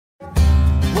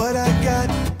What I got,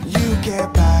 you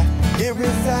can't buy. It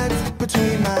resides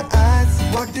between my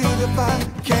eyes. Walked through the fire,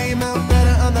 came out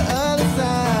better on the other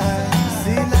side.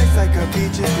 See, life's like a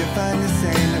beach if you find the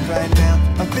sand. And right now,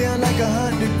 I feel like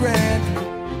 100 grand.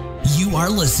 You are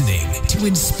listening to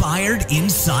Inspired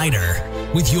Insider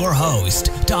with your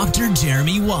host, Dr.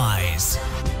 Jeremy Weisz.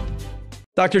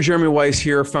 Dr. Jeremy Weisz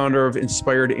here, founder of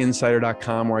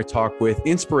InspiredInsider.com, where I talk with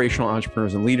inspirational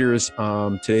entrepreneurs and leaders.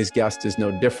 Today's guest is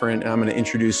no different. I'm going to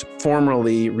introduce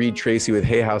formerly Reid Tracy with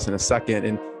Hay House in a second.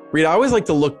 And Reid, I always like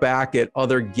to look back at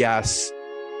other guests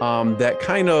that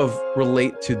kind of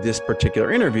relate to this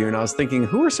particular interview. And I was thinking,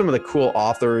 who are some of the cool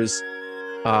authors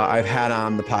I've had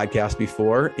on the podcast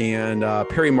before? And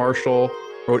Perry Marshall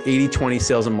wrote 80-20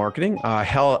 Sales and Marketing.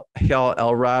 Hal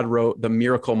Elrod wrote The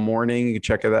Miracle Morning. You can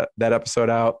check that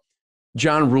episode out.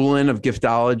 John Ruhlin of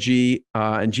Giftology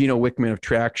and Gino Wickman of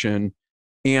Traction.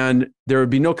 And there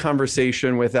would be no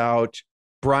conversation without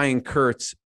Brian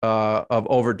Kurtz of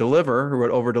Over Deliver, who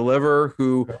wrote Over Deliver,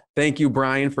 who, thank you,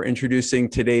 Brian, for introducing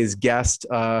today's guest,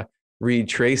 Reid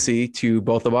Tracy, to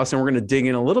both of us. And we're going to dig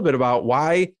in a little bit about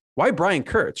why Brian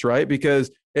Kurtz, right? Because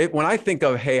when I think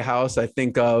of Hay House, I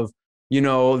think of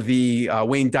the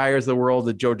Wayne Dyers of the world,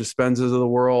 the Joe Dispenzas of the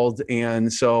world.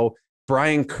 And so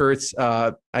Brian Kurtz,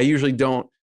 I usually don't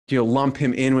lump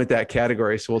him in with that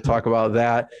category. So we'll talk about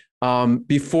that.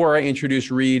 Before I introduce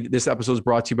Reid, this episode is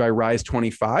brought to you by Rise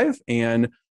 25. And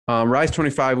Rise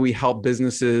 25, we help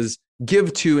businesses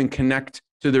give to and connect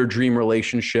to their dream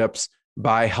relationships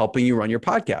by helping you run your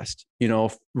podcast.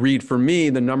 Reid, for me,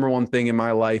 the number one thing in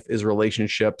my life is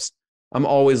relationships. I'm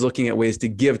always looking at ways to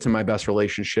give to my best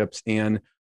relationships. And,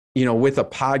 with a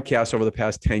podcast over the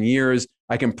past 10 years,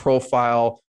 I can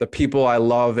profile the people I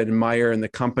love and admire and the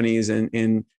companies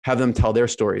and have them tell their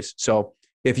stories. So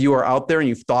if you are out there and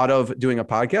you've thought of doing a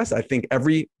podcast, I think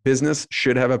every business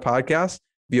should have a podcast.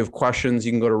 If you have questions,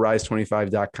 you can go to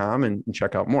rise25.com and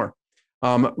check out more.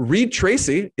 Reid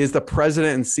Tracy is the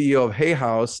president and CEO of Hay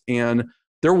House, and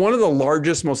they're one of the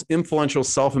largest, most influential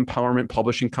self-empowerment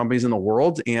publishing companies in the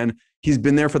world. And he's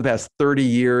been there for the past 30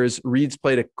 years. Reid's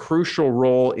played a crucial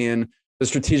role in the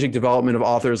strategic development of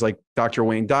authors like Dr.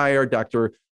 Wayne Dyer,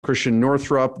 Dr. Christian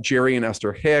Northrup, Jerry and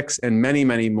Esther Hicks, and many,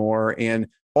 many more. And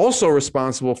also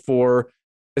responsible for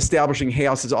establishing Hay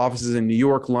House's offices in New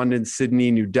York, London, Sydney,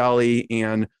 New Delhi.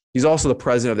 And he's also the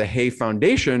president of the Hay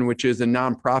Foundation, which is a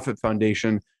nonprofit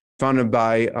foundation founded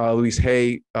by Louise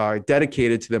Hay,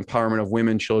 dedicated to the empowerment of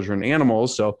women, children, and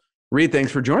animals. So, Reid,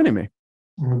 thanks for joining me.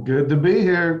 Good to be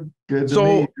here. Good to be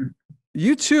here.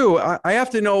 You too. I have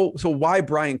to know, so why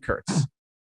Brian Kurtz?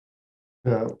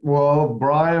 Yeah, well,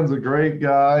 Brian's a great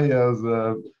guy. He has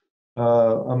a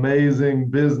amazing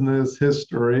business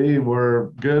history. We're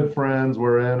good friends.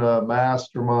 We're in a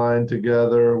mastermind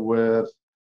together with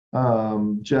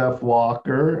Jeff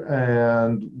Walker.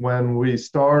 And when we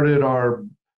started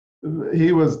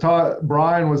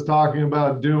Brian was talking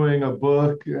about doing a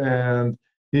book, and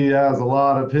he has a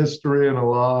lot of history and a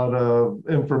lot of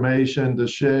information to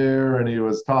share. And he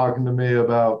was talking to me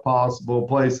about possible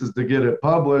places to get it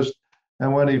published.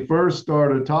 And when he first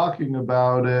started talking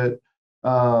about it,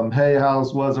 Hay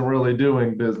House wasn't really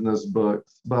doing business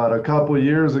books. But a couple of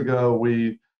years ago,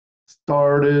 we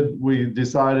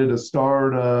decided to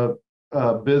start a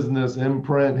business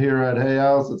imprint here at Hay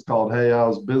House. It's called Hay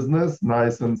House Business,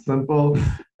 nice and simple.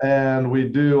 And we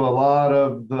do a lot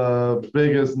of the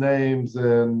biggest names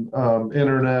in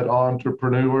internet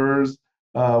entrepreneurs,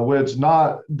 which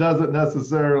doesn't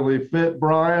necessarily fit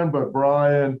Brian, but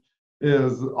Brian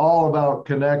is all about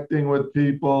connecting with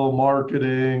people,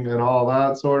 marketing, and all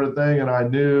that sort of thing. And I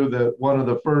knew that one of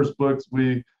the first books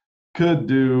we could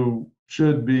do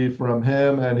should be from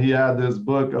him. And he had this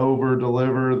book, Over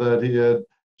Deliver, that he had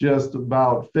just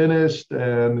about finished.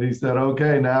 And he said,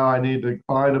 okay, now I need to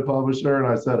find a publisher. And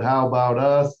I said, how about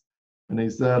us? And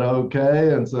he said,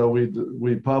 okay. And so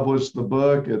we published the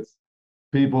book.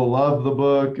 People love the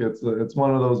book. It's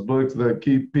one of those books that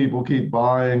people keep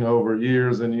buying over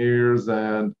years and years.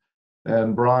 And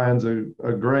Brian's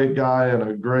a great guy and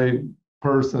a great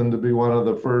person to be one of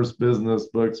the first business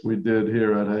books we did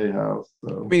here at Hay House.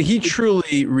 So. I mean, he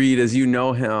truly, Reid, as you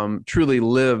know him, truly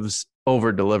lives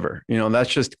over deliver. That's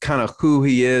just kind of who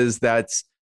he is. That's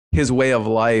his way of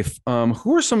life.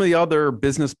 Who are some of the other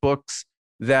business books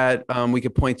that we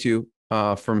could point to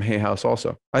from Hay House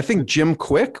also? I think Jim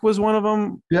Quick was one of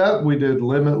them. Yeah, we did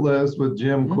Limitless with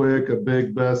Jim Quick, a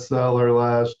big bestseller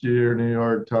last year, New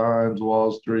York Times,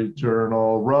 Wall Street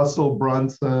Journal. Russell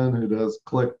Brunson, who does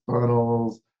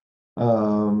ClickFunnels.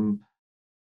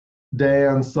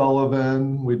 Dan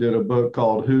Sullivan, we did a book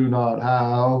called Who Not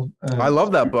How. I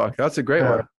love that book. That's a great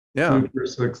one. Yeah. super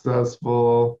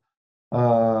successful.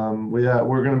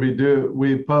 We're going to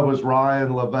we published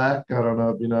Ryan Levesque. I don't know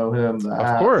if you know him.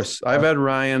 Of course. I've had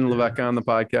Ryan Levesque on the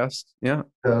podcast. Yeah.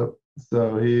 So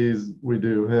we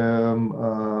do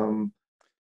him.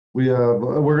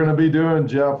 We're going to be doing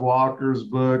Jeff Walker's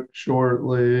book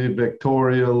shortly,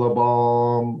 Victoria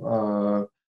LeBaume.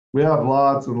 We have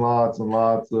lots and lots and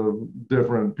lots of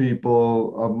different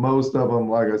people, most of them,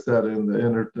 like I said, in the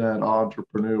internet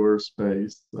entrepreneur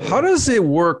space. So. How does it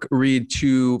work, Reid,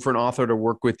 for an author to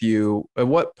work with you? At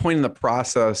what point in the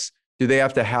process do they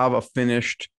have to have a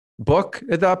finished book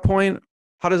at that point?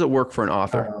 How does it work for an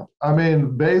author?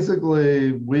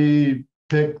 Basically, we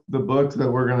pick the books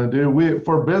that we're going to do.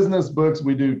 For business books,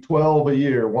 we do 12 a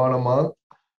year, one a month.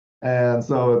 And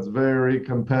so it's very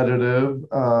competitive,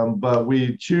 but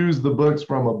we choose the books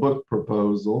from a book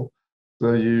proposal.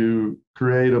 So you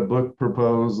create a book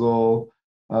proposal,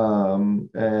 and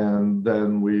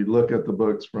then we look at the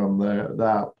books from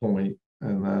that point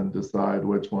and then decide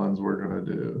which ones we're going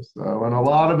to do. So, and a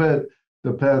lot of it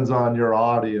depends on your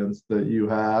audience that you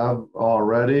have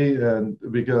already, and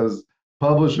because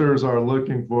publishers are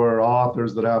looking for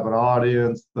authors that have an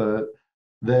audience that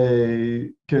they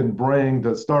can bring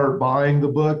to start buying the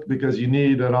book, because you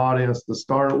need an audience to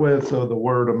start with, so the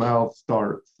word of mouth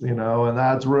starts, and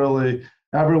that's really,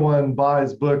 everyone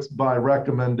buys books by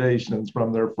recommendations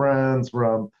from their friends,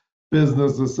 from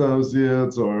business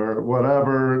associates or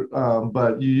whatever,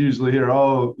 but you usually hear,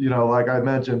 like I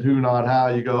mentioned, Who Not How,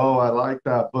 you go, I like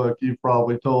that book, you've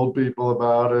probably told people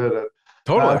about it, and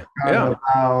totally, that's kind of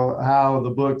how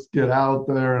the books get out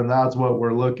there, and that's what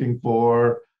we're looking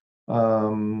for.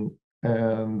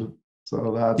 And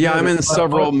so that's I'm in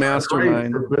several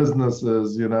masterminds for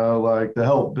businesses, like to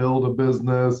help build a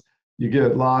business. You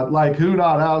get like Who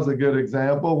Not How is a good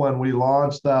example. When we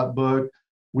launched that book,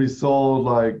 we sold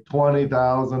like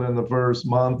 20,000 in the first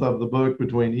month of the book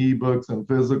between ebooks and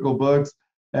physical books.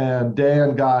 And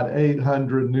Dan got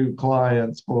 800 new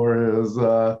clients for his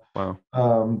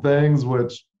things,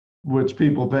 which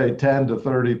people pay $10,000 to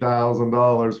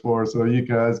 $30,000 for. So you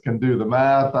guys can do the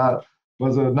math. That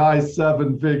was a nice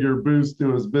 7-figure boost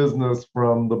to his business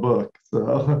from the book.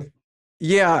 So.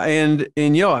 Yeah, and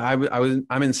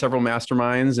I'm in several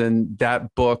masterminds, and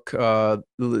that book, the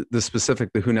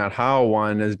Who Not How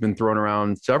one, has been thrown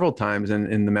around several times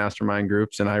in the mastermind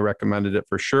groups, and I recommended it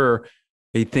for sure.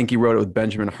 I think he wrote it with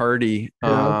Benjamin Hardy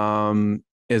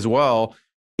as well.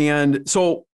 And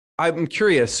so I'm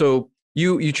curious. So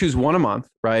you choose one a month,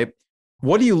 right?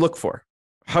 What do you look for?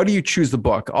 How do you choose the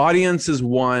book? Audience is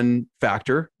one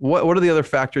factor. What are the other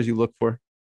factors you look for?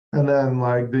 And then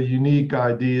like the unique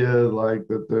idea, like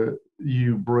that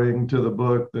you bring to the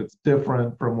book that's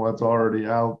different from what's already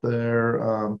out there.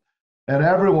 And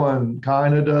everyone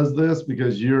kind of does this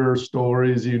because your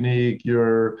story is unique,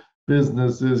 your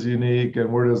business is unique, and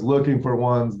we're just looking for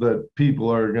ones that people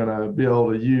are going to be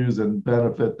able to use and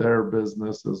benefit their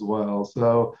business as well.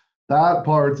 So that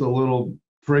part's a little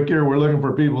trickier. We're looking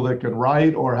for people that can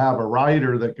write or have a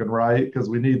writer that can write, because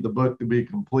we need the book to be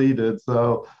completed.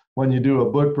 So when you do a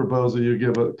book proposal, you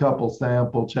give a couple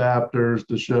sample chapters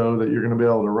to show that you're going to be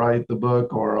able to write the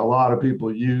book, or a lot of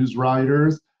people use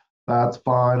writers. That's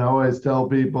fine. I always tell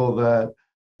people that,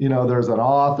 there's an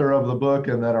author of the book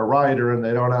and then a writer, and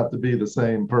they don't have to be the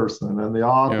same person. And the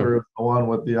author is the one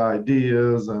with the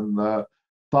ideas and the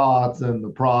thoughts and the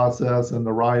process, and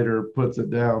the writer puts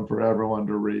it down for everyone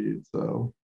to read.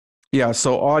 So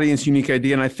audience, unique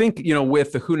idea. And I think,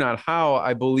 with the Who Not How,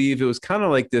 I believe it was kind of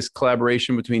like this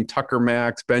collaboration between Tucker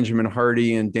Max, Benjamin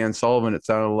Hardy, and Dan Sullivan, it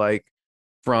sounded like,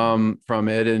 from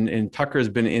it. And Tucker's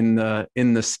been in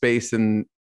the space and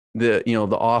the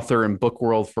author and book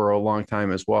world for a long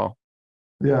time as well.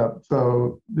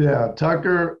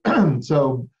 Tucker.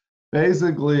 So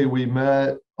basically we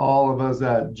met, all of us,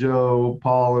 at Joe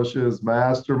Polish's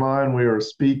mastermind. We were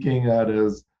speaking at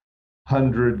his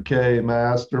 100K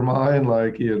mastermind.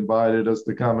 Like, he invited us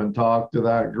to come and talk to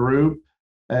that group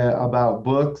about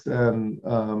books. And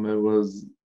it was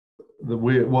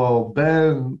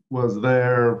Ben was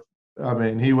there. I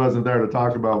mean, he wasn't there to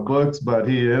talk about books, but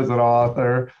he is an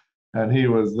author, and he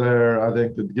was there, I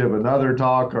think, to give another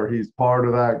talk, or he's part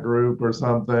of that group or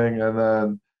something. And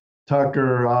then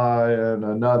Tucker, I, and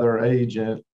another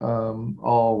agent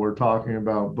all were talking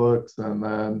about books, and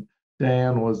then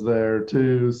Dan was there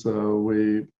too. So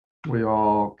we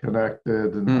all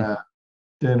connected and had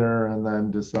dinner, and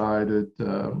then decided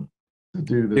to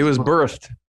do this. It was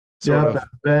birthed.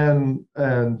 Ben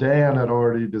and Dan had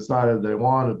already decided they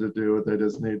wanted to do it. They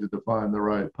just needed to find the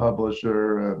right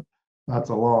publisher, and that's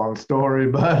a long story,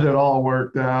 but it all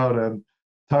worked out. And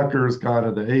Tucker's kind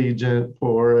of the agent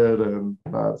for it and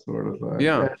that sort of thing.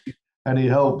 Yeah. And he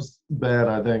helps Ben,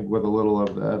 I think, with a little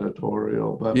of the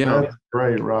editorial, but Yeah. Ben's a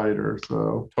great writer.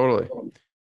 So Totally.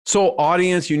 So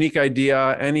audience, unique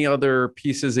idea, any other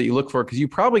pieces that you look for? Because you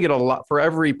probably get a lot for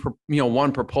every,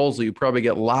 one proposal, you probably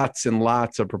get lots and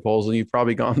lots of proposals. You've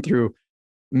probably gone through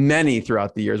many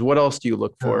throughout the years. What else do you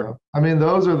look for? yeah. I mean,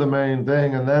 those are the main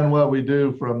thing. And then what we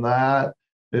do from that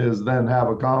is then have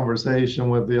a conversation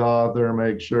with the author,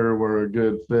 make sure we're a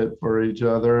good fit for each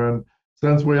other. And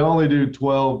since we only do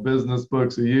 12 business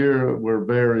books a year, we're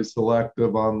very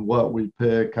selective on what we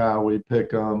pick, how we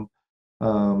pick them.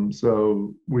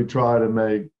 So we try to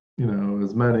make,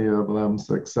 as many of them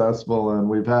successful, and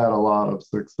we've had a lot of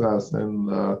success in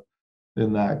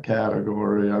that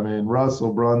category. I mean,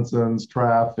 Russell Brunson's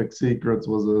Traffic Secrets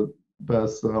was a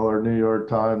bestseller, New York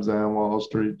Times and Wall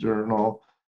Street Journal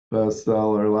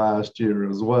bestseller last year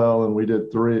as well. And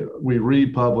we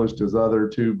republished his other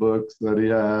 2 books that he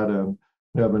had, and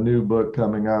we have a new book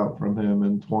coming out from him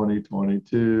in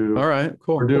 2022. All right,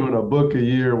 cool. We're doing a book a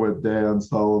year with Dan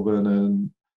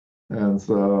Sullivan, and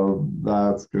so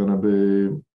that's going to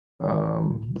be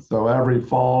so every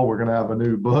fall we're going to have a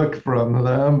new book from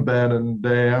them, Ben and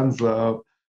Dan, so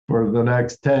for the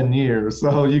next 10 years.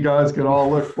 So you guys can all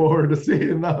look forward to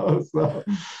seeing those. So.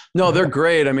 No, they're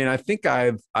great. I mean, I think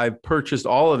I've purchased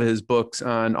all of his books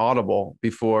on Audible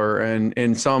before,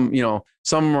 and some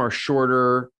are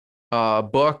shorter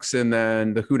books, and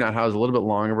then the Who Not How is a little bit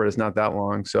longer, but it's not that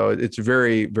long. So it's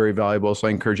very, very valuable. So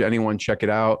I encourage anyone check it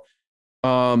out.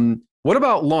 What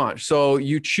about launch? So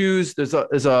you choose, there's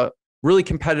a really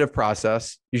competitive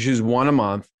process. You choose one a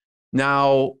month.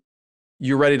 Now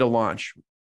you're ready to launch.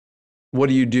 What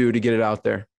do you do to get it out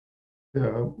there?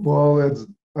 Yeah, well,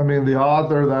 the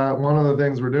author, that one of the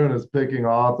things we're doing is picking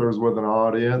authors with an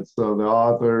audience. So the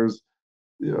authors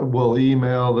will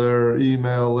email their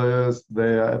email list.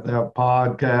 They have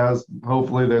podcasts.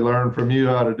 Hopefully they learn from you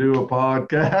how to do a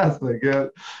podcast. They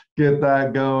get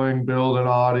that going, build an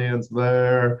audience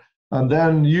there. And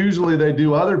then usually they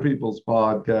do other people's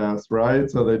podcasts, right?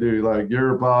 So they do like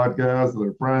your podcast,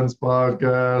 their friends'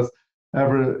 podcast,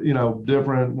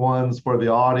 different ones for the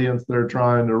audience they're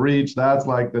trying to reach. That's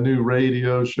like the new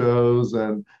radio shows,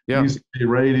 and used to be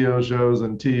radio shows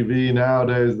and TV.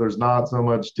 Nowadays, there's not so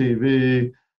much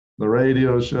TV. The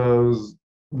radio shows,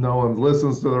 no one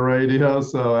listens to the radio,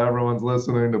 so everyone's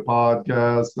listening to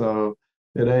podcasts. So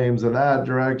it aims in that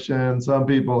direction. Some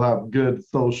people have good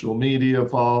social media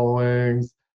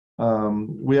followings.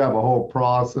 We have a whole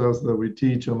process that we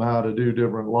teach them how to do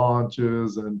different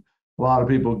launches, and a lot of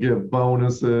people give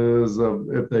bonuses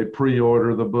if they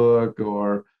pre-order the book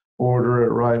or order it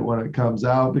right when it comes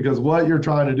out, because what you're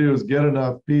trying to do is get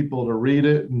enough people to read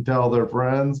it and tell their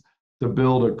friends to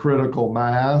build a critical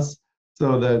mass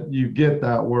so that you get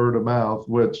that word of mouth,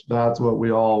 which that's what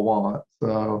we all want.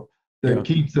 So that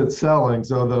keeps it selling.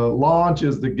 So the launch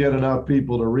is to get enough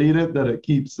people to read it that it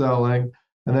keeps selling.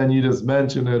 And then you just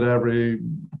mention it every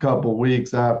couple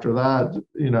weeks after that,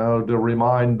 to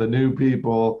remind the new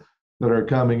people that are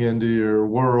coming into your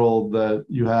world that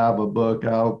you have a book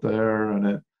out there and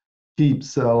it keeps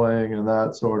selling and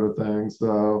that sort of thing.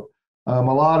 So a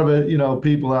lot of it,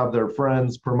 people have their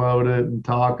friends promote it and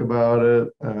talk about it.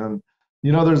 And,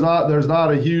 there's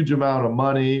not a huge amount of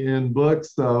money in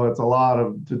books. So it's a lot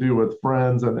to do with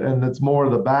friends, and it's more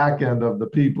the back end of the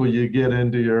people you get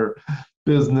into your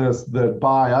business that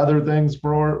buy other things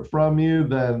from you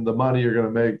than the money you're going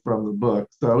to make from the book.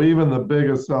 So even the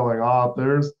biggest selling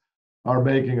authors are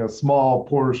making a small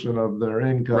portion of their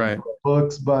income from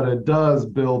books, but it does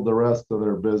build the rest of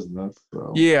their business.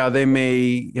 So. Yeah, they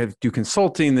may do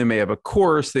consulting, they may have a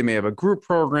course, they may have a group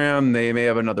program, they may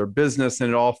have another business,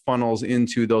 and it all funnels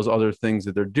into those other things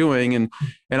that they're doing. And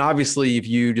obviously, if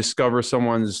you discover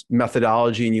someone's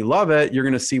methodology and you love it, you're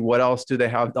going to see what else do they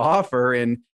have to offer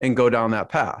and go down that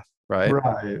path. Right.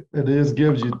 Right. It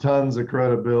gives you tons of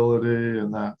credibility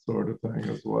and that sort of thing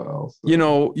as well.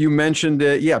 So. You mentioned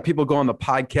it. Yeah. People go on the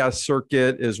podcast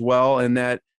circuit as well. And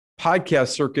that podcast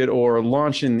circuit or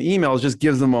launching emails just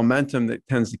gives them momentum that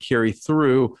tends to carry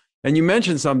through. And you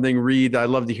mentioned something, Reid, I'd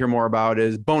love to hear more about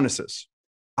is bonuses.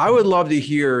 I would love to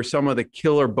hear some of the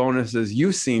killer bonuses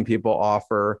you've seen people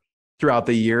offer throughout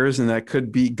the years. And that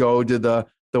could go to the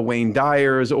Wayne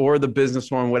Dyers or the business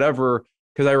one, whatever.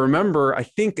 Because I remember, I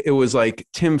think it was like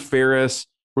Tim Ferriss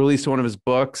released one of his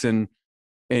books and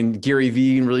Gary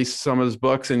Vee released some of his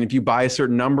books. And if you buy a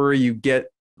certain number, you get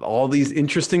all these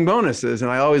interesting bonuses. And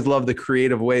I always love the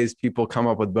creative ways people come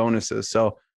up with bonuses.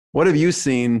 So what have you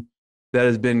seen that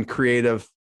has been creative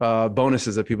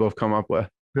bonuses that people have come up with?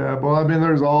 Yeah, well, I mean,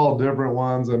 there's all different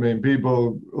ones. I mean,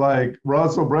 people like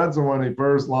Russell Brunson, when he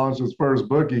first launched his first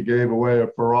book, he gave away a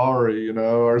Ferrari,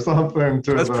 or something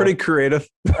to That's the, pretty creative.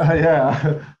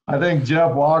 yeah. I think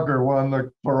Jeff Walker won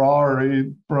the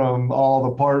Ferrari from all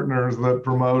the partners that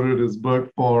promoted his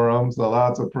book for him. So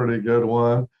that's a pretty good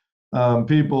one.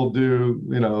 People do,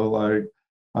 like,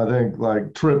 I think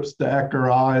like trips to Ecker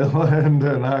Island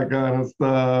and that kind of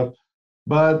stuff.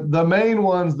 But the main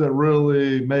ones that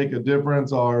really make a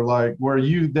difference are like where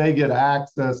they get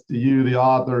access to you, the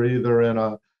author, either in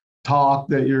a talk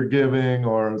that you're giving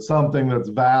or something that's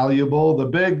valuable. The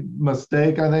big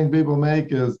mistake I think people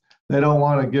make is they don't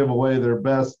want to give away their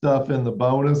best stuff in the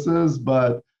bonuses,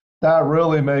 but that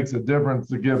really makes a difference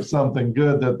to give something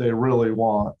good that they really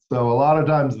want. So a lot of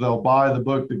times they'll buy the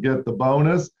book to get the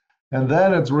bonus, and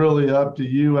then it's really up to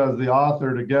you as the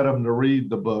author to get them to read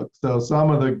the book. So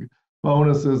some of the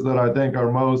bonuses that I think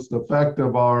are most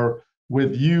effective are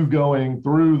with you going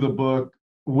through the book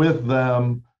with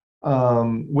them,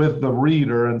 with the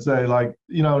reader, and say, like,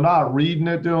 not reading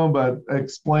it to them, but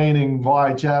explaining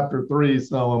why chapter 3 is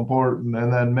so important,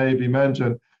 and then maybe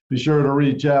mention, be sure to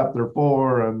read chapter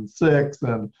 4 and 6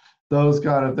 and those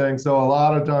kind of things. So a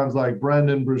lot of times, like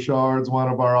Brendan Burchard's one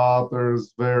of our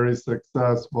authors, very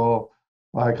successful,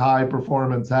 like High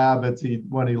Performance Habits.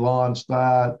 When he launched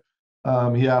that,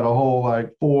 he had a whole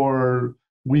like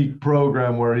 4-week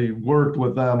program where he worked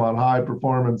with them on high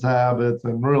performance habits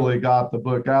and really got the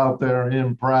book out there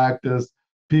in practice.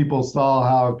 People saw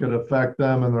how it could affect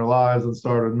them in their lives and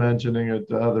started mentioning it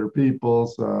to other people.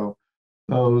 So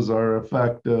those are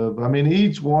effective. I mean,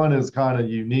 each one is kind of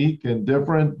unique and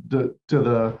different to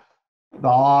the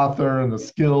author and the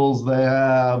skills they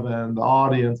have and the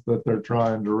audience that they're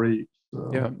trying to reach.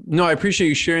 So. Yeah, no, I appreciate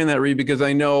you sharing that, Reid, because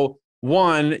I know,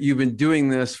 one, you've been doing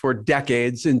this for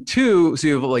decades, and two, so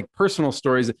you have like personal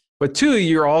stories, but two,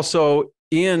 you're also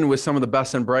in with some of the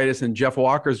best and brightest in Jeff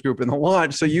Walker's group in the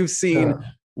launch. So you've seen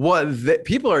what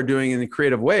people are doing in the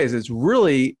creative ways. It's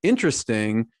really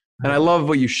interesting. And I love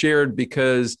what you shared,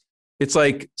 because it's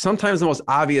like sometimes the most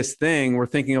obvious thing, we're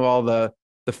thinking of all the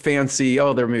fancy,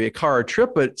 there may be a car or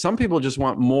trip, but some people just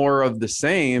want more of the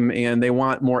same, and they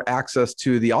want more access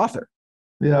to the author.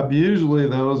 Yeah, usually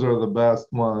those are the best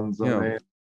ones. I mean,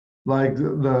 like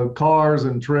the cars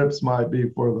and trips might be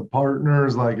for the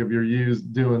partners. Like if you're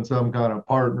doing some kind of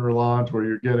partner launch where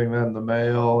you're getting them the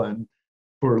mail and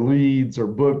for leads or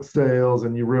book sales,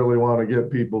 and you really want to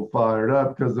get people fired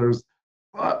up because there's,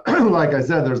 like I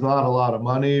said, there's not a lot of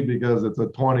money because it's a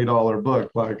 $20 book.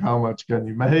 Like how much can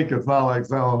you make? It's not like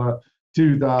selling a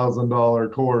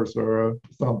 $2,000 course or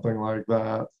something like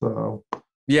that. So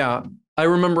yeah. I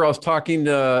remember I was talking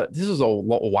to, this was a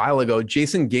while ago,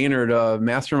 Jason Gaynard of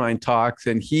Mastermind Talks.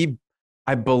 And he,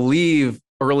 I believe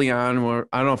early on,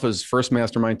 I don't know if it was first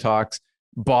Mastermind Talks,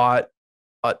 bought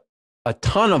a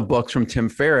ton of books from Tim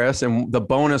Ferriss. And the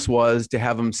bonus was to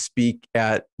have him speak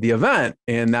at the event.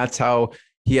 And that's how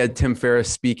he had Tim Ferriss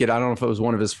speak at, I don't know if it was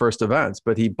one of his first events,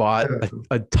 but he bought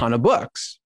a ton of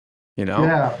books.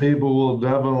 Yeah, people will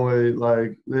definitely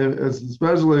like, it's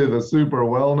especially the super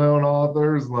well-known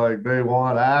authors, like they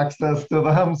want access to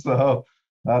them. So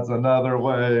that's another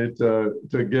way to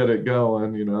get it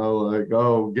going, like,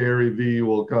 Gary V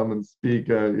will come and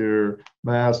speak at your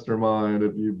mastermind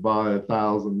if you buy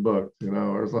 1,000 books,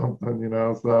 or something,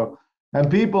 so,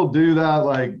 and people do that.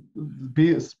 Like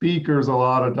speakers a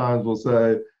lot of times will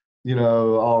say,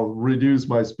 I'll reduce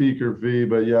my speaker fee,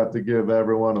 but you have to give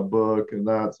everyone a book and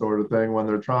that sort of thing when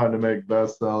they're trying to make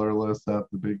bestseller lists at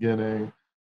the beginning.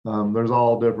 There's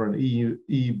all different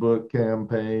e-book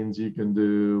campaigns you can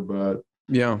do, but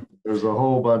yeah, there's a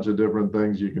whole bunch of different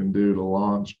things you can do to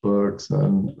launch books,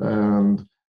 and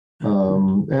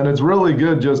it's really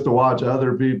good just to watch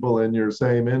other people in your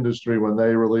same industry when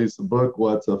they release a book,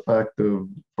 what's effective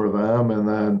for them, and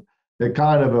then it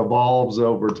kind of evolves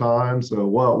over time. So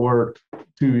what worked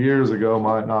 2 years ago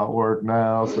might not work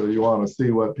now. So you want to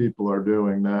see what people are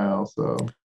doing now. So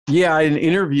yeah, I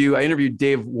interviewed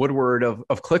Dave Woodward of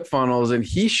ClickFunnels, and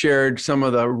he shared some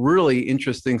of the really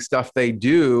interesting stuff they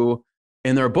do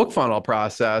in their book funnel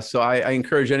process. So I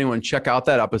encourage anyone to check out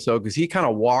that episode, because he kind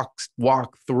of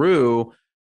walk through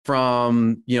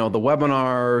from the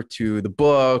webinar to the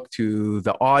book to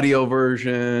the audio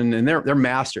version, and they're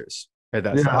masters.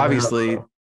 That's obviously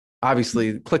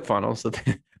ClickFunnels. So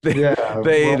they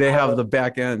have the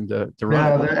back end to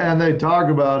run. Yeah, and they talk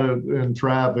about it in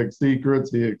Traffic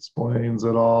Secrets. He explains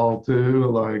it all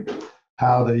too, like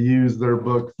how they use their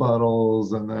book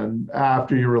funnels, and then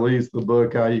after you release the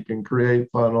book, how you can create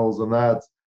funnels. And that's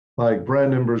like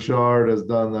Brendan Burchard has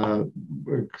done that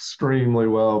extremely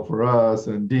well for us,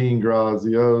 and Dean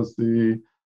Graziosi,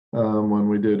 when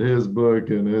we did his book,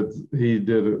 and he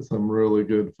did some really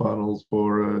good funnels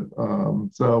for it.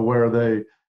 So where they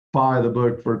buy the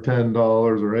book for $10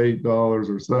 or $8 or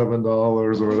 $7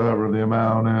 or whatever the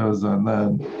amount is, and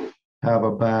then have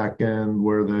a back end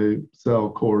where they sell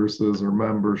courses or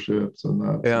memberships and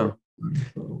that. Yeah. Sort of thing.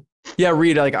 So. Yeah,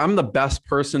 Reid, like I'm the best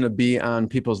person to be on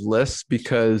people's lists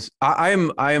because I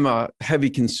am a heavy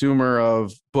consumer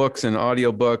of books and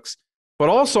audiobooks, but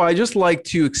also I just like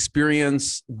to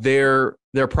experience their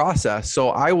process. So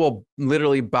I will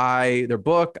literally buy their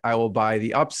book, I will buy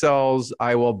the upsells,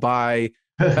 I will buy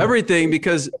everything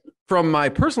because from my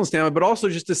personal standpoint, but also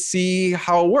just to see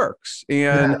how it works.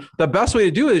 And the best way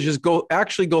to do it is just go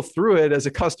through it as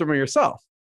a customer yourself.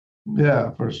 Yeah,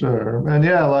 for sure. And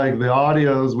yeah, like the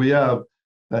audios, we have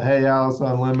the Hay House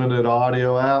Unlimited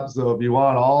audio app. So if you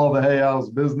want all the Hay House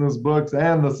business books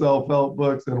and the self-help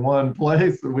books in one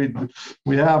place, we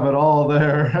have it all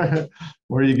there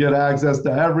where you get access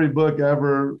to every book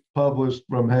ever published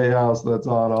from Hay House that's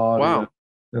on audio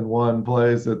in one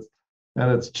place.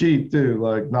 It's cheap too,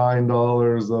 like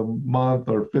 $9 a month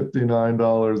or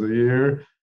 $59 a year.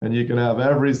 And you can have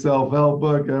every self-help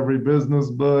book, every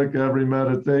business book, every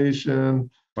meditation,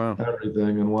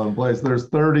 everything in one place. There's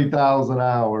 30,000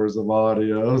 hours of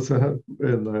audios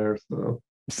in there. So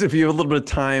if you have a little bit of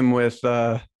time with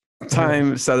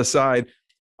time set aside,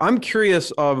 I'm curious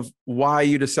of why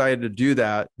you decided to do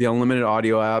that, the unlimited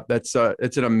audio app. It's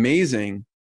an amazing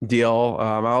deal.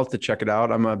 I'll have to check it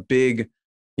out. I'm a big,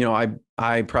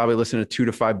 I probably listen to 2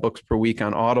 to 5 books per week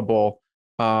on Audible.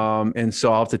 And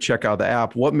so I'll have to check out the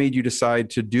app. What made you decide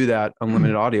to do that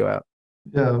unlimited audio app?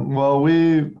 Yeah, well,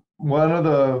 we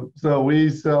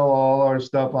sell all our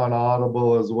stuff on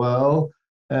Audible as well.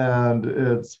 And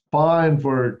it's fine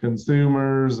for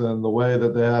consumers and the way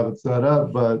that they have it set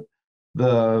up, but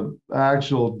the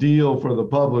actual deal for the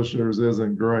publishers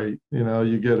isn't great.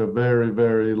 You get a very,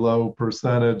 very low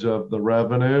percentage of the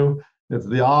revenue. It's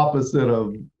the opposite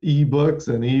of ebooks.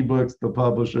 And ebooks, the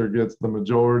publisher gets the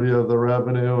majority of the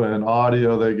revenue, and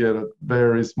audio, they get a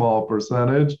very small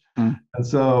percentage. And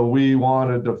so we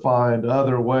wanted to find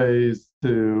other ways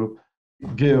to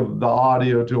give the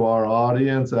audio to our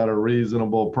audience at a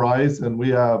reasonable price. And we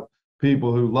have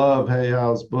people who love Hay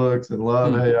House books and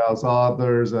love Hay House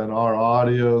authors and our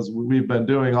audios. We've been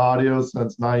doing audios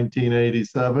since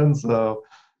 1987. So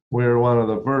we're one of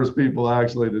the first people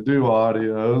actually to do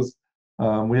audios.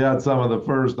 We had some of the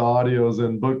first audios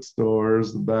in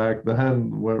bookstores back then,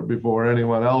 before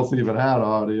anyone else even had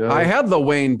audio. I had the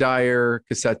Wayne Dyer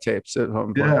cassette tapes at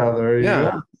home. Yeah, there you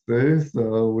go. See,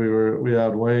 so we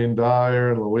had Wayne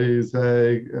Dyer and Louise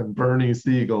Hay and Bernie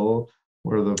Siegel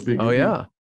were the big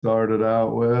started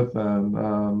out with,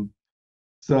 and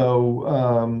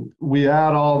we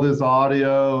had all this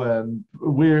audio, and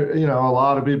a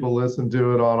lot of people listen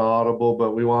to it on Audible,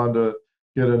 but we wanted to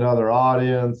get another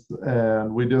audience,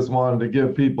 and we just wanted to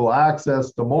give people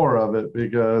access to more of it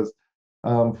because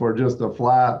for just a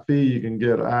flat fee, you can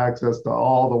get access to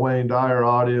all the Wayne Dyer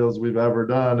audios we've ever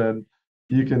done, and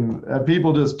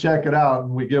people just check it out,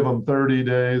 and we give them 30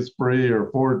 days free or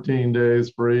 14 days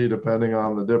free, depending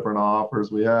on the different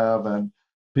offers we have, and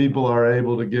people are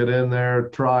able to get in there,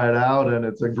 try it out, and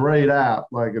it's a great app.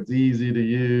 Like, it's easy to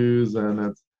use,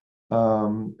 and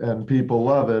and people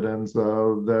love it. And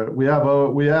so we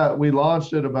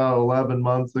launched it about 11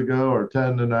 months ago or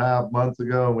 10 and a half months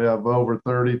ago, and we have over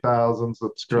 30,000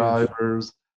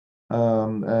 subscribers.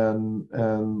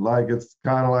 And like, it's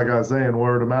kind of like I was saying,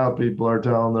 word of mouth, people are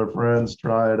telling their friends,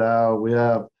 try it out. We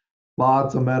have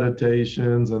lots of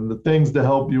meditations and the things to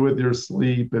help you with your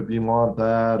sleep if you want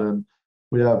that. And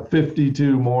we have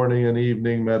 52 morning and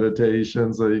evening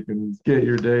meditations so you can get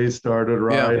your day started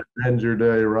right, end your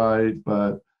day right.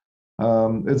 But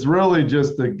it's really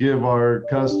just to give our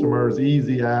customers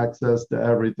easy access to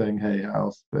everything Hay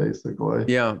House, basically.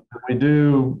 Yeah. We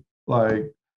do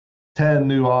like 10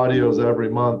 new audios every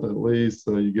month at least,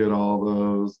 so you get all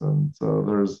those. And so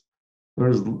there's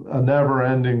a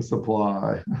never-ending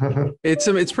supply.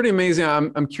 It's pretty amazing.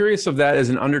 I'm curious of that as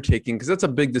an undertaking, because that's a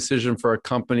big decision for a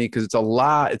company, because it's a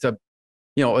lot. It's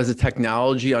as a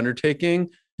technology undertaking.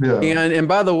 Yeah. And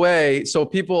by the way, so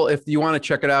people, if you want to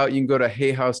check it out, you can go to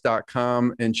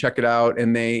hayhouse.com and check it out.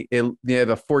 And they have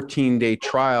a 14-day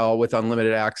trial with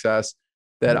unlimited access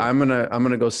that I'm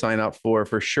gonna go sign up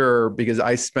for sure, because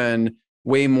I spend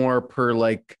way more per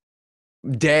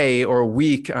day or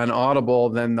week on Audible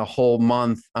than the whole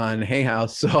month on Hay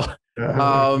House. So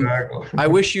exactly. I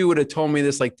wish you would have told me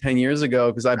this 10 years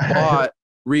ago, because I bought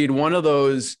Reid one of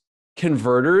those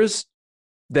converters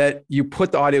that you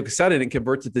put the audio cassette in and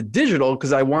converts it to digital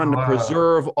because I wanted to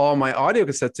preserve all my audio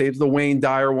cassette tapes, the Wayne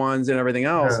Dyer ones and everything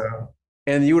else. Yeah.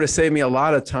 And you would have saved me a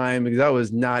lot of time because that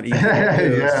was not easy to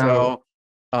do. Yeah. So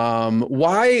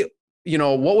why,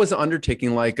 what was the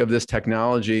undertaking like of this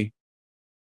technology?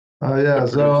 Yeah.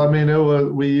 So, I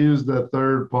mean, we used a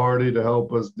third party to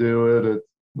help us do it. It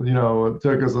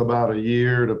took us about a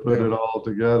year to put it all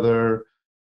together.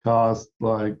 Cost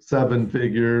like 7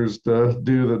 figures to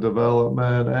do the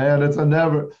development. And it's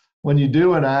when you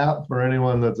do an app, for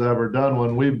anyone that's ever done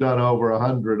one, we've done over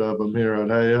 100 of them here at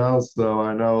Hay House. So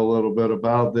I know a little bit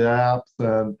about the apps,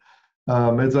 and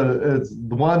it's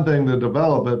one thing to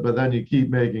develop it, but then you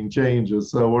keep making changes.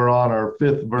 So we're on our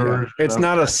 5th version. It's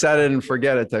not a set it and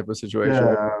forget it type of situation.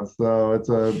 Yeah. So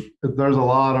there's a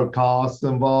lot of costs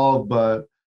involved, but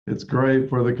it's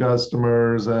great for the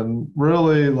customers, and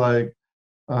really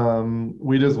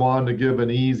we just wanted to give an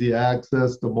easy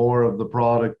access to more of the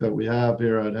product that we have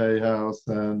here at Hay House.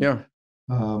 And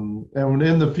and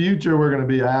in the future, we're going to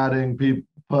be adding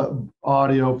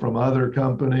audio from other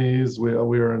companies. We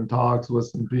are in talks with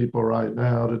some people right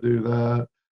now to do that.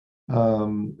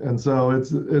 And so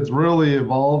it's really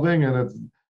evolving, and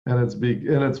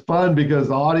it's fun because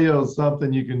audio is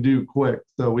something you can do quick.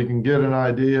 So we can get an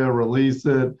idea, release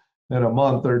it in a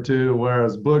month or two,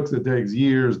 whereas books, it takes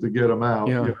years to get them out.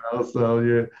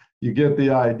 So you get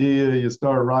the idea, you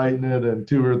start writing it, and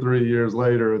 2 or 3 years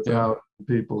later it's out in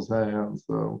people's hands.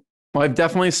 So I've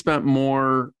definitely spent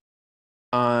more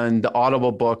on the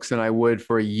Audible books than I would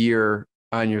for a year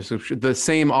on your subscription. The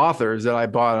same authors that I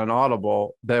bought on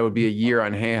Audible, that would be a year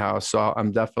on Hay House. So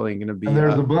I'm definitely going to be. And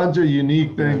there's a bunch of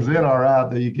unique things in our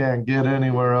app that you can't get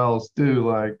anywhere else too,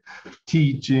 like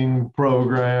teaching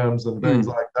programs and things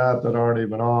like that aren't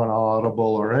even on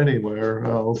Audible or anywhere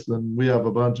else. And we have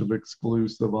a bunch of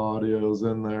exclusive audios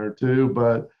in there too,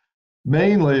 but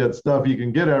mainly it's stuff you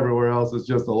can get everywhere else. It's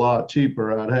just a lot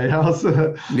cheaper at Hay House.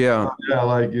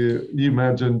 Like you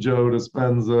mentioned Joe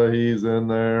Dispenza, he's in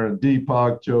there, and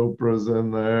Deepak Chopra's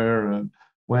in there, and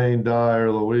Wayne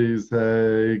Dyer, Louise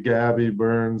Hay, Gabby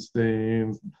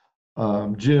Bernstein,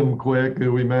 Jim Quick,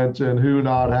 who we mentioned, Who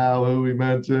Not How, who we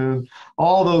mentioned,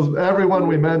 everyone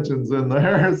we mentioned's in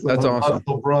there. So that's awesome.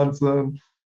 Russell Brunson.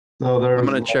 So I'm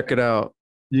going to check it out.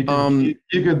 You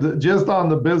could just on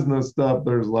the business stuff,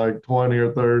 there's like 20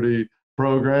 or 30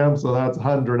 programs. So that's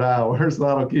 100 hours.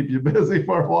 That'll keep you busy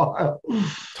for a while.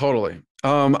 Totally.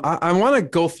 I want to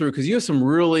go through, because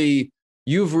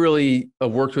you've really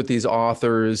worked with these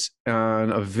authors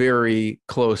on a very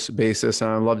close basis.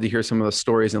 And I'd love to hear some of the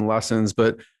stories and lessons,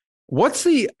 but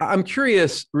I'm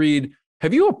curious, Reid,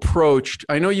 have you approached,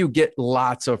 I know you get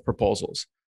lots of proposals.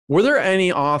 Were there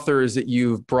any authors that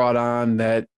you've brought on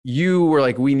that you were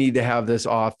like, we need to have this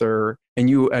author, and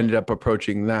you ended up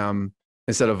approaching them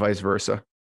instead of vice versa?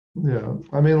 Yeah.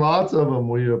 I mean, lots of them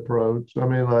we approached. I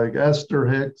mean, like Esther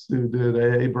Hicks, who did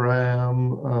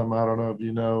Abraham. I don't know if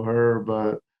you know her,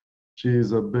 but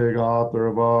she's a big author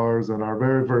of ours. And our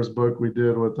very first book we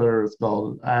did with her is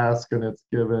called Ask and It's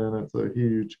Given. It's a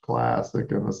huge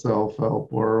classic in the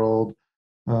self-help world.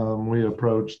 We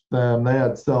approached them. They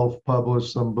had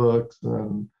self-published some books,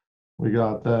 and we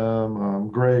got them.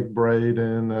 Greg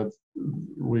Braden,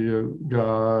 we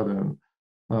got, and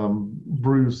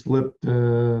Bruce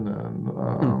Lipton,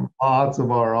 and lots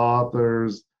of our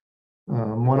authors.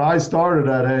 When I started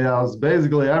at Hay House,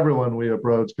 basically everyone we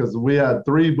approached, because we had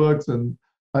 3 books and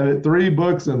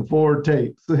 4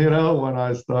 tapes, when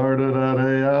I started at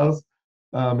Hay House.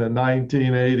 In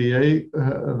 1988,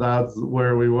 that's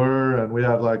where we were, and we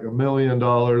had like $1 million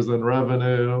in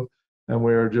revenue, and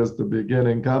we were just a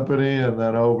beginning company. And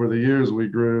then over the years, we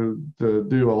grew to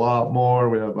do a lot more.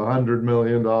 We have $100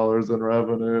 million in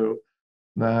revenue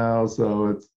now, so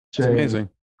it's changed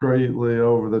greatly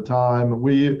over the time.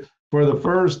 For the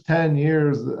first 10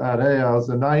 years at Hay House,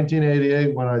 in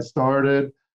 1988, when I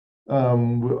started,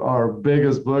 our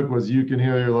biggest book was You Can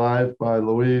Heal Your Life by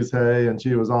Louise Hay, and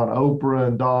she was on Oprah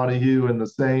and Donahue in the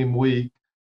same week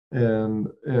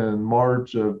in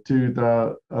March of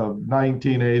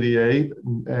 1988,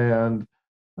 and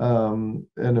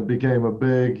it became a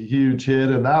big, huge hit.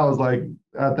 And that was like,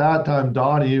 at that time,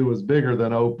 Donahue was bigger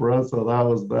than Oprah, so that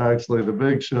was actually the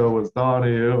big show was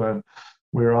Donahue, and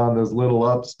we were on this little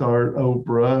upstart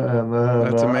Oprah. And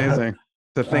then that's amazing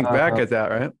to think back at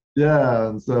that, right? Yeah,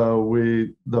 and so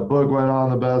the book went on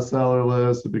the bestseller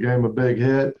list. It became a big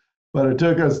hit, but it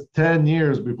took us 10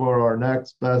 years before our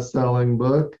next best-selling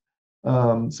book.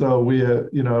 So we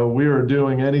were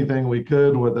doing anything we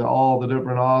could with all the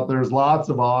different authors, lots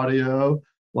of audio,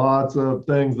 lots of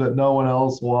things that no one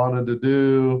else wanted to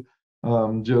do.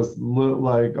 Just look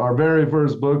like our very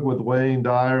first book with Wayne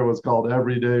Dyer was called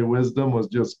Everyday Wisdom, was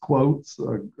just quotes,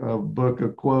 a book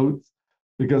of quotes,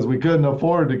 because we couldn't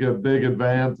afford to get big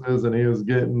advances, and he was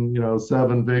getting,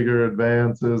 7-figure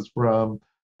advances from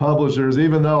publishers,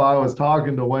 even though I was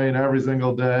talking to Wayne every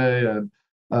single day. And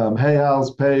Hay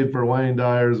House paid for Wayne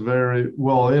Dyer's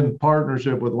in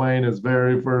partnership with Wayne, his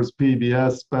very first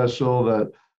PBS special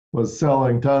that was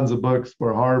selling tons of books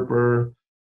for Harper.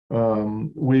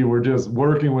 We were just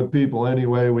working with people any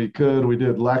way we could. We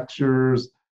did lectures,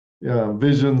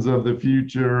 visions of the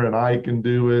future, and I can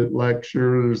do it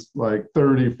lectures, like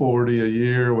 30, 40 a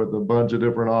year with a bunch of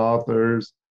different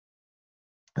authors.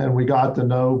 And we got to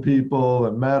know people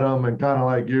and met them, and kind of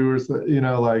like you were,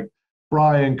 like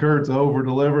Brian Kurtz over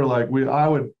deliver. I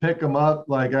would pick them up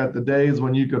like at the days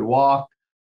when you could walk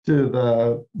to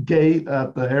the gate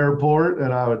at the airport,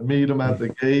 and I would meet them at the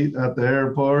gate at the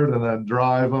airport, and then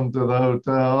drive them to the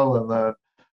hotel, and then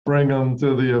bring them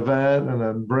to the event, and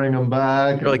then bring them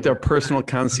back. You're like their personal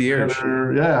concierge.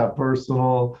 Yeah,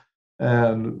 personal.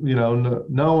 And,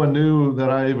 no one knew that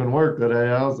I even worked at Hay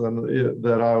House and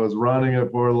that I was running it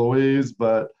for Louise,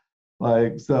 but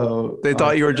so they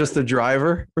thought you were just a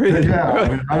driver.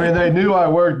 Yeah, I mean, they knew I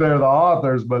worked there, the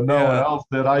authors, but no one else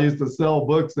did. I used to sell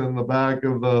books in the back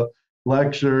of the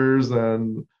lectures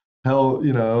and help,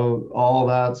 all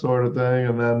that sort of thing.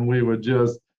 And then we would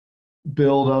just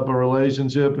build up a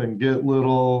relationship and get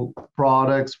little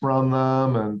products from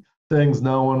them and things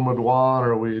no one would want,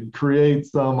 or we'd create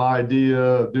some idea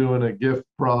of doing a gift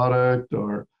product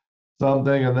or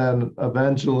something. And then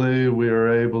eventually we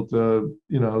were able to,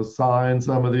 sign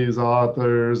some of these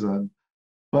authors.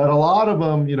 But a lot of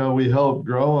them, we helped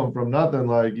grow them from nothing.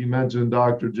 Like you mentioned,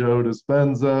 Dr. Joe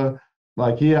Dispenza,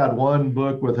 like he had one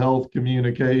book with Health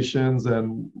Communications,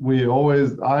 and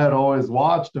I had always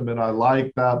watched him, and I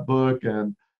liked that book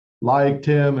and liked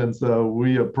him. And so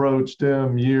we approached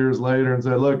him years later and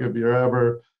said, look, if you're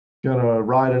ever gonna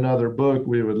write another book,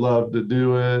 we would love to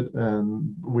do it.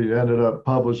 And we ended up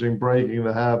publishing Breaking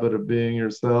the Habit of Being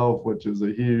Yourself, which is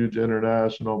a huge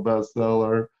international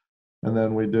bestseller. And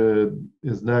then we did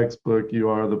his next book, You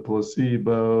Are the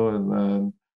Placebo. And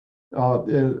then and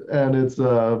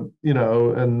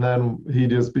then he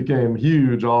just became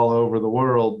huge all over the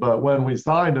world. But when we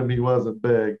signed him, he wasn't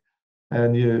big.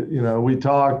 And we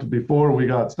talked before we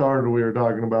got started, we were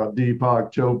talking about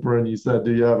Deepak Chopra, and you said,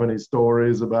 do you have any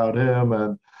stories about him?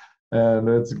 And I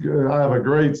have a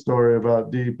great story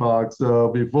about Deepak. So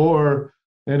before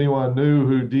anyone knew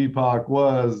who Deepak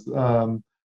was,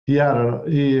 he had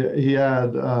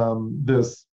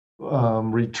this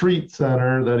retreat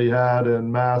center that he had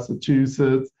in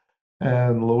Massachusetts,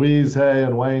 and Louise Hay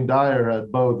and Wayne Dyer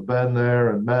had both been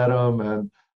there and met him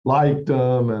and liked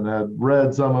him and had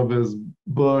read some of his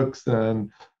books and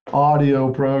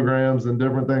audio programs and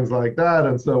different things like that.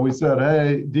 And so we said,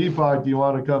 hey, Deepak, do you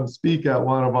want to come speak at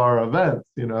one of our events?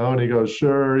 And he goes,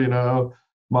 sure,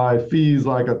 my fee's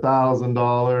like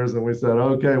 $1,000. And we said,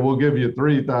 okay, we'll give you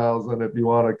 $3,000 if you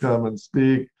want to come and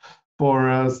speak for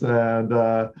us. And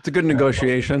it's a good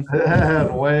negotiation.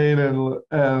 And Wayne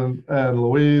and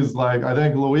Louise, I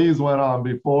think Louise went on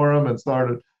before him and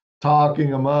started talking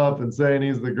him up and saying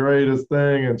he's the greatest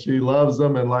thing, and she loves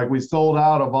him. And we sold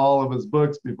out of all of his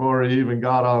books before he even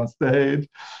got on stage,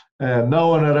 and no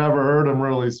one had ever heard him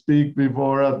really speak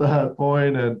before at that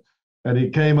point. And he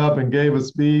came up and gave a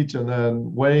speech, and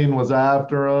then Wayne was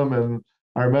after him. And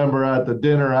I remember at the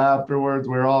dinner afterwards,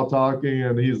 we were all talking,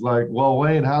 and he's like, well,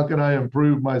 Wayne, how can I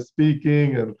improve my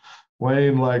speaking? And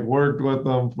Wayne worked with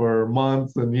him for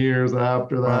months and years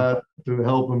after that to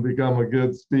help him become a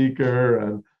good speaker.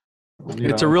 And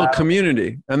it's a real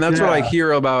community. And that's what I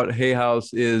hear about Hay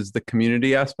House, is the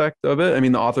community aspect of it. I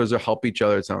mean, the authors help each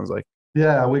other, it sounds like.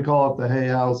 Yeah, we call it the Hay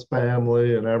House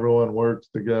family, and everyone works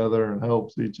together and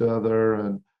helps each other.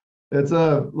 And it's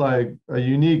a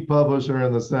unique publisher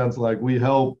in the sense we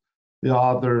help the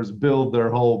authors build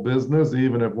their whole business,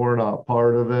 even if we're not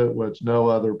part of it, which no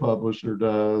other publisher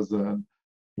does. And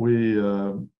we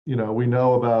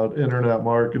know about internet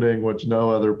marketing, which no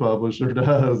other publisher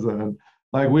does. And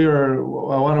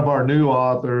one of our new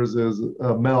authors is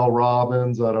Mel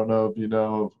Robbins. I don't know if you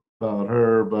know about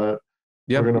her, but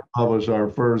we're going to publish our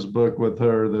first book with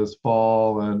her this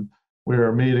fall. And we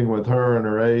were meeting with her and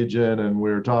her agent, and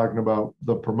we were talking about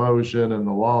the promotion and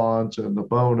the launch and the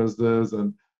bonuses.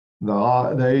 And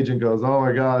the agent goes, oh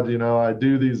my God, I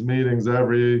do these meetings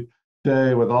every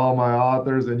day with all my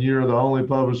authors, and you're the only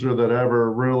publisher that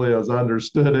ever really has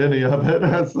understood any of it.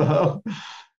 And so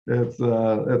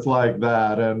it's like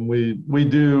that. And we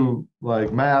do like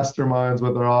masterminds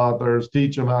with our authors,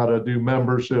 teach them how to do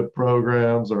membership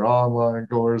programs or online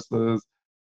courses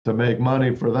to make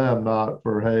money for them, not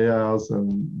for Hay House.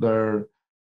 And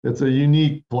it's a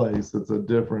unique place. It's a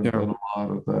different than a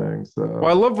lot of things. So well,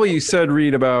 I love what you said,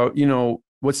 Reid, about,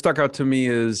 what stuck out to me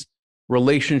is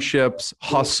relationships,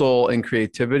 hustle, and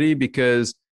creativity.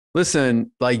 Because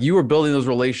listen, like you were building those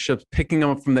relationships, picking them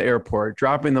up from the airport,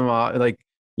 dropping them off, like,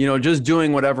 just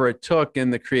doing whatever it took.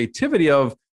 And the creativity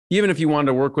of, even if you wanted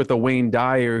to work with a Wayne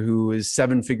Dyer who is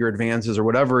 7-figure advances or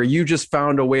whatever, you just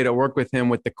found a way to work with him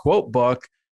with the quote book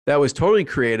that was totally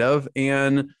creative,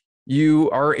 and you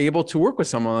are able to work with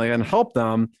someone and help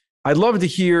them. I'd love to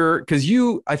hear, because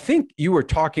I think you were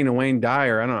talking to Wayne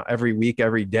Dyer, I don't know, every week,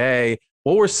 every day.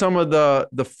 What were some of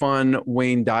the fun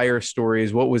Wayne Dyer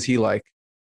stories? What was he like?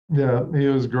 Yeah, he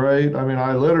was great. I mean,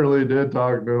 I literally did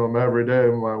talk to him every day.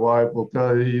 My wife will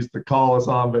tell you he used to call us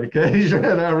on vacation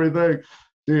and everything.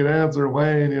 She'd answer,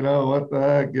 Wayne, what the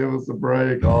heck, give us a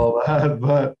break, all that.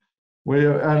 But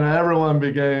and everyone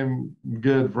became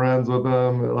good friends with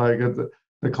him. Like it's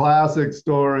the classic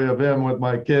story of him with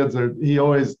my kids. He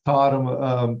always taught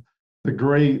them the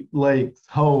Great Lakes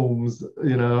homes,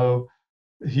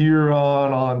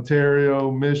 Huron,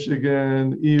 Ontario,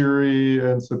 Michigan, Erie,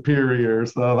 and Superior.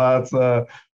 So that's the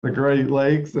Great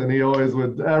Lakes. And he always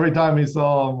would, every time he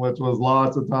saw them, which was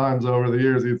lots of times over the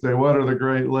years, he'd say, what are the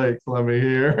Great Lakes? Let me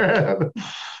hear.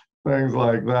 Things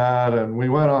like that. And we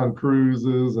went on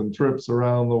cruises and trips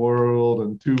around the world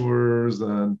and tours.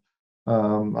 And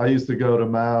I used to go to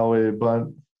Maui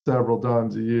several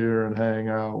times a year and hang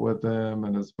out with him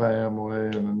and his family,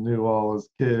 and I knew all his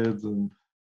kids and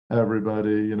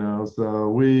everybody,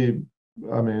 so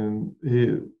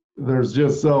there's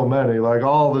just so many, like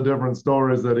all the different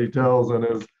stories that he tells in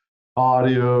his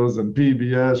audios and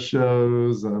PBS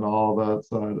shows and all that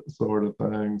sort of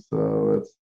thing. So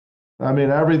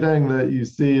everything that you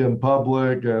see in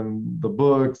public and the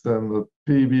books and the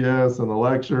PBS and the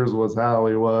lectures was how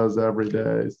he was every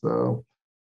day. So,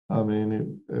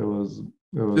 it was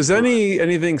Does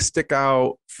anything stick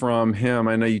out from him?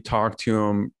 I know you talk to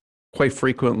him quite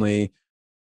frequently.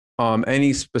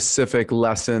 Any specific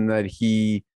lesson that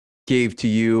he gave to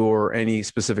you, or any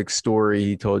specific story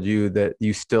he told you that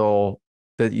you still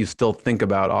think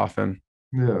about often?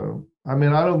 Yeah. I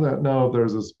don't know if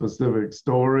there's a specific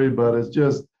story, but it's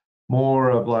just more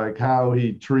of like how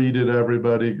he treated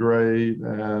everybody great,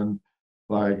 and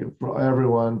like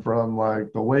everyone from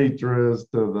like the waitress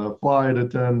to the flight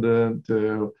attendant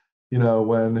to,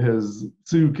 when his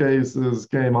suitcases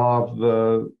came off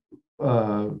the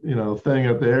thing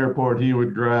at the airport, he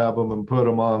would grab them and put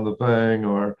them on the thing.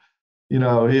 Or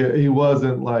he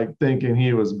wasn't like thinking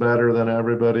he was better than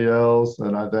everybody else.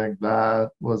 And I think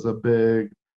that was a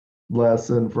big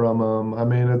lesson from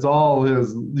him. It's all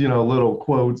his little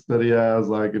quotes that he has,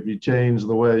 like, if you change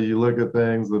the way you look at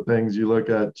things, the things you look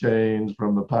at change,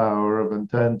 from the power of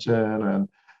intention. And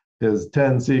his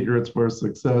 10 secrets for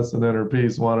success and inner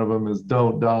peace, one of them is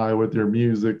don't die with your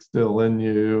music still in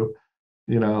you.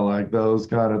 Like those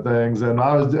kind of things. And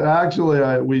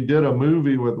we did a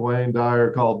movie with Wayne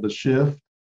Dyer called The Shift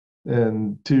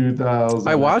in 2000.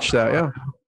 I watched that, yeah.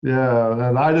 Yeah,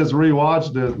 and I just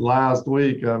rewatched it last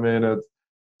week. It's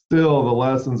still, the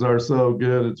lessons are so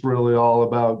good. It's really all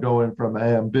about going from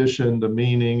ambition to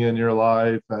meaning in your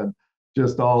life, and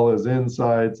just all his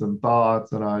insights and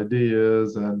thoughts and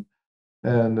ideas. And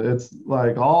it's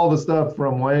like all the stuff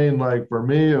from Wayne, like for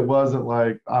me, it wasn't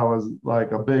like I was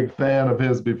like a big fan of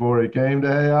his before he came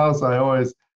to Hay House. I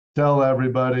always tell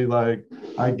everybody, like,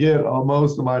 I get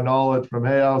most of my knowledge from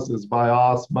Hay House is by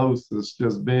osmosis,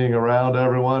 just being around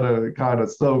everyone, and it kind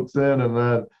of soaks in. And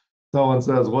then someone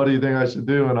says, what do you think I should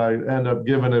do? And I end up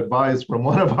giving advice from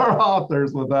one of our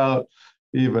authors without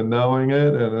even knowing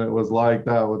it. And it was like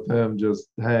that with him, just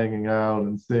hanging out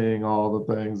and seeing all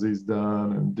the things he's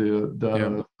done and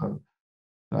done and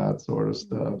that sort of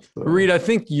stuff. So. Reid, I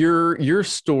think your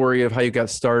story of how you got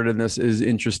started in this is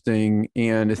interesting.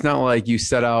 And it's not like you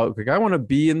set out like, I want to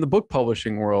be in the book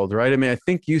publishing world, right? I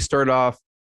think you started off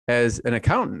as an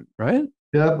accountant, right?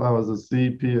 Yep, I was a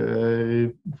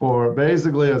CPA for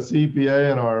basically a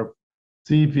CPA, and our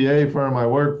CPA firm I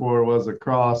worked for was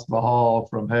across the hall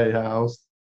from Hay House.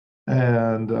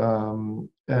 And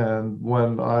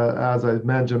when as I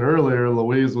mentioned earlier,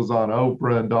 Louise was on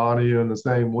Oprah and Donahue in the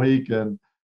same week, and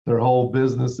their whole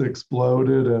business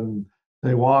exploded, and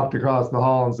they walked across the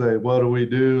hall and say, what do we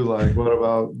do? Like, what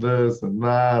about this and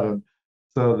that? And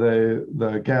so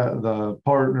the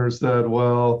partner said,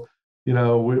 well,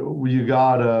 you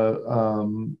gotta,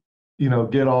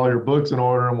 get all your books in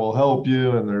order and we'll help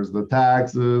you. And there's the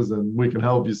taxes, and we can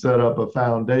help you set up a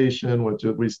foundation, which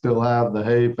we still have, the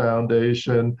Hay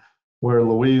Foundation, where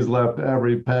Louise left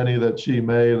every penny that she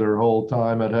made her whole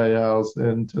time at Hay House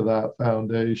into that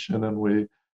foundation, and we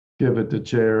give it to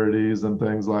charities and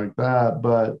things like that.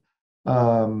 But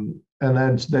and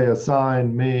then they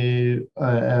assigned me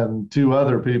and two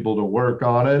other people to work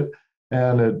on it,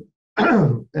 and it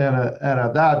and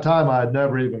at that time I had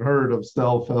never even heard of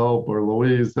self-help or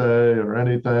Louise Hay or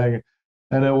anything.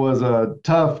 And it was a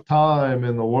tough time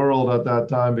in the world at that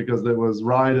time because it was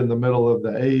right in the middle of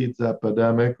the AIDS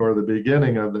epidemic, or the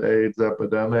beginning of the AIDS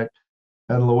epidemic.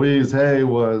 And Louise Hay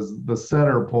was the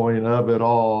center point of it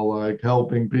all, like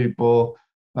helping people.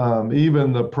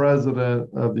 Even the president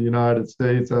of the United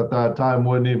States at that time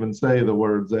wouldn't even say the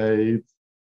words AIDS,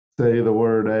 say the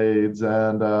word AIDS.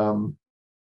 And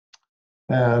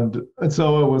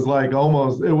so it was like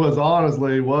almost, it was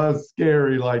honestly was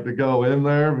scary, like to go in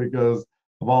there because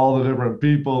of all the different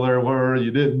people there were.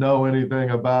 You didn't know anything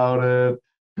about it,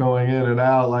 going in and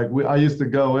out. Like I used to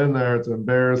go in there, it's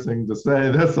embarrassing to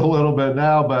say this a little bit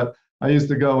now, but I used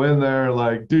to go in there,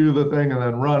 like do the thing and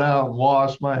then run out and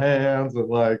wash my hands and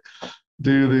like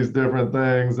do these different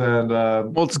things. And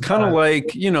well, it's kind of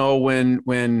like,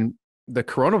 when the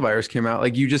coronavirus came out,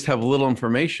 like you just have little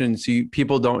information. So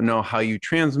people don't know how you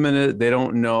transmit it. They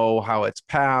don't know how it's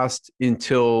passed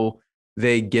until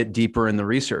they get deeper in the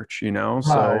research, So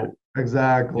right,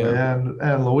 exactly. Yeah.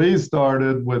 And Louise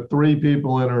started with 3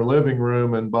 people in her living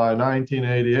room. And by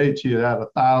 1988, she had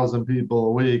 1,000 people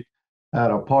a week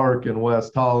at a park in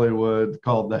West Hollywood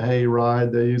called the Hay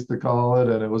Ride, they used to call it.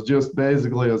 And it was just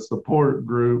basically a support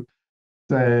group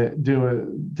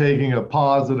taking a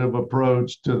positive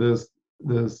approach to this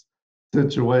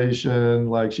situation.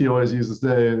 Like she always used to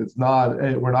say,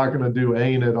 we're not going to do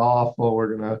ain't it awful.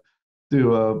 We're going to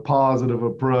do a positive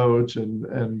approach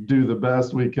and do the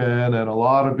best we can. And a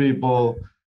lot of people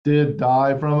did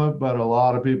die from it, but a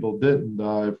lot of people didn't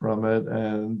die from it.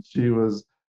 And she was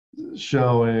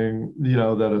showing,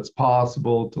 that it's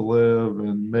possible to live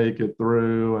and make it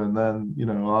through. And then,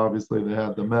 obviously they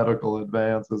had the medical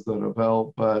advances that have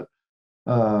helped. But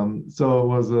so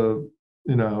it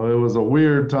was a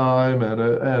weird time,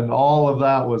 and all of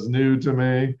that was new to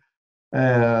me.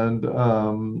 And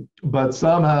but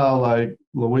somehow, like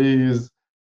Louise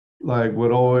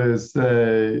would always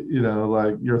say,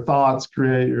 like your thoughts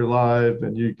create your life,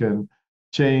 and you can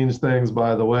change things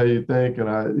by the way you think. And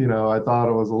I thought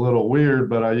it was a little weird,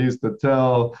 but I used to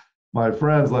tell my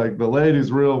friends, like, the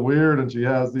lady's real weird and she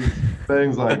has these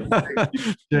things like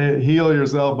you heal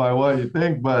yourself by what you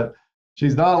think, but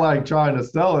she's not like trying to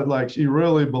sell it. Like she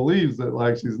really believes it.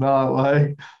 Like she's not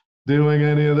like doing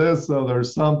any of this. So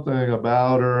there's something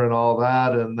about her and all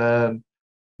that. And then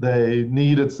they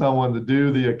needed someone to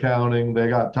do the accounting. They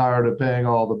got tired of paying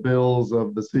all the bills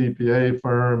of the CPA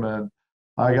firm, and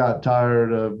I got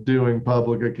tired of doing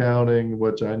public accounting,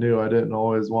 which I knew I didn't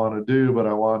always want to do, but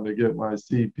I wanted to get my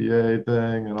CPA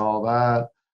thing and all that.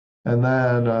 And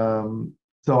then,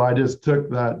 so I just took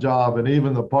that job. And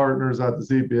even the partners at the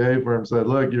CPA firm said,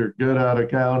 look, you're good at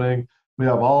accounting. We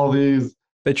have all these.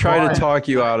 They try to talk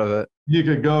you out of it. You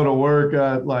could go to work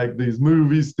at like these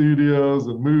movie studios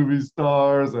and movie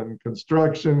stars and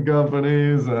construction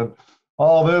companies and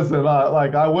all this. And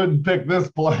I wouldn't pick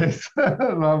this place.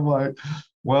 And I'm like,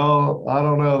 well, I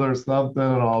don't know, there's something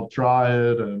and I'll try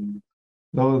it. And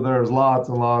there's lots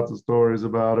and lots of stories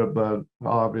about it, but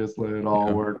obviously it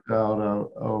all worked out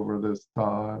over this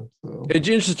time. So it's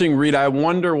interesting, Reid. I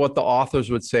wonder what the authors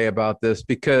would say about this,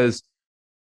 because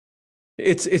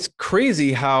it's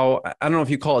crazy how, I don't know if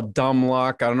you call it dumb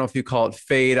luck, I don't know if you call it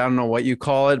fate, I don't know what you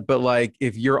call it, but like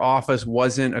if your office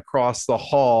wasn't across the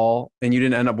hall and you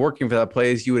didn't end up working for that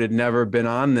place, you would have never been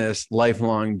on this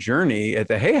lifelong journey at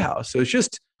the Hay House. So it's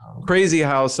just crazy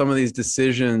how some of these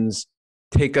decisions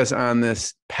take us on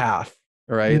this path,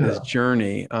 right? Yeah. This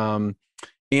journey. And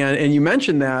you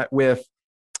mentioned that with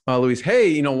Louise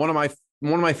Hay, one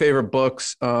of my favorite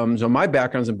books. So my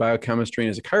background's in biochemistry and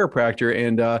as a chiropractor,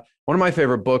 and one of my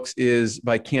favorite books is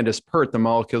by Candace Pert, The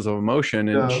Molecules of Emotion.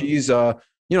 And she's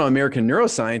American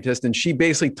neuroscientist, and she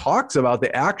basically talks about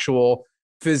the actual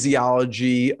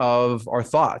physiology of our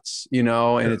thoughts,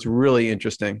 and it's really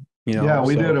interesting. Yeah,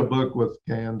 we did a book with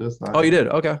Candace. Oh, you did?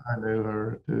 Okay. I knew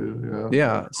her too.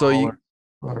 Yeah. So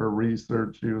her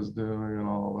research she was doing and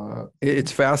all that.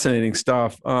 It's fascinating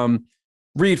stuff.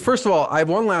 Reid, first of all, I have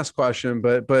one last question,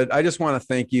 but I just want to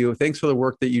thank you. Thanks for the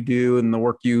work that you do and the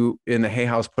work you in the Hay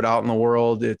House put out in the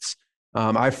world. It's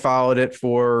I've followed it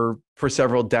for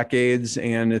several decades,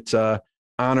 and it's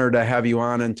honor to have you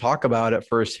on and talk about it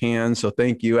firsthand. So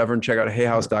thank you. Everyone check out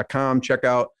heyhouse.com. Check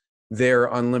out their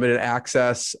unlimited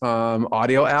access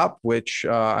audio app, which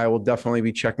I will definitely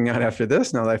be checking out after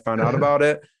this now that I found out about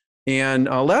it. And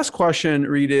last question,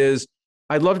 Reid, is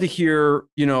I'd love to hear,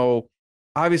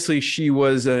 obviously she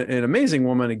was an amazing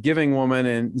woman, a giving woman,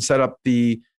 and set up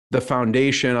the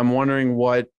foundation. I'm wondering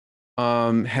what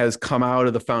has come out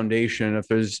of the foundation, if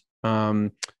there's,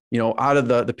 out of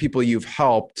the people you've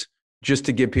helped, just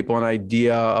to give people an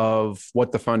idea of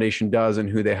what the foundation does and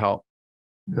who they help.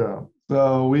 Yeah.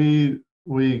 So we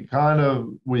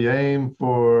aim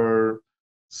for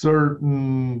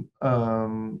certain,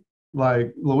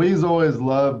 like Louise always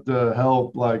loved to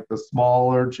help like the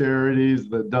smaller charities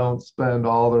that don't spend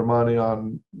all their money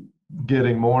on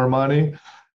getting more money.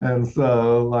 And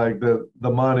so like the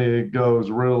money goes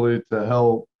really to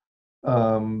help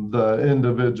the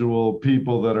individual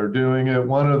people that are doing it.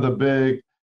 One of the big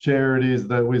charities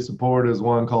that we support is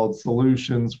one called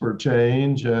Solutions for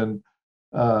Change. And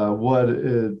what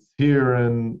it's here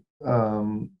in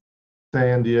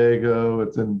San Diego,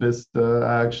 it's in Vista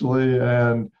actually.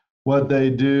 And what they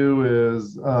do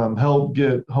is help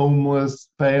get homeless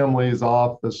families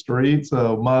off the street.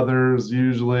 So mothers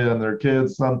usually and their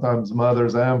kids, sometimes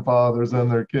mothers and fathers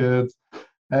and their kids.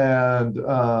 And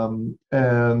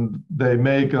they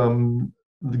make them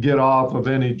get off of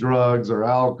any drugs or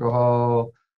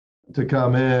alcohol to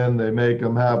come in. They make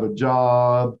them have a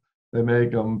job. They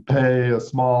make them pay a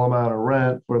small amount of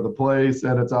rent for the place.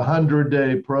 And it's a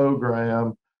 100-day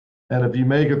program. And if you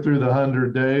make it through the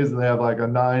 100 days, they have like a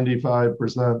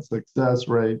 95% success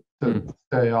rate to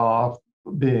stay off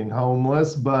being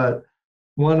homeless. But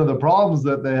one of the problems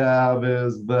that they have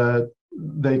is that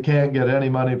they can't get any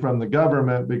money from the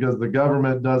government because the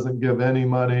government doesn't give any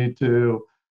money to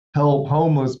help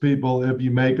homeless people if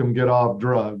you make them get off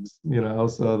drugs,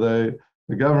 so the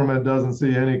government doesn't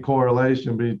see any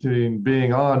correlation between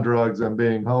being on drugs and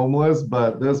being homeless,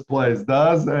 but this place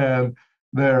does. And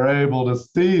they're able to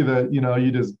see that,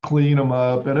 you just clean them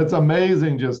up. And it's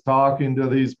amazing just talking to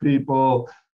these people.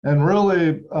 And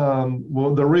really,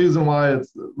 the reason why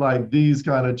it's like these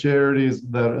kind of charities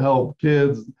that help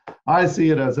kids, I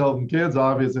see it as helping kids.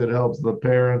 Obviously, it helps the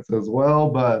parents as well,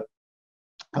 but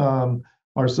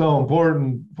are so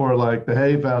important for like the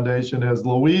Hay Foundation is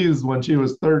Louise, when she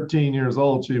was 13 years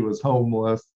old, she was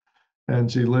homeless. And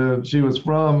she was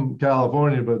from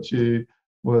California, but she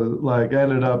was like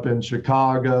ended up in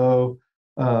Chicago.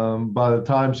 By the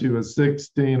time she was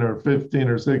 16 or 15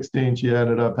 or 16, she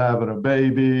ended up having a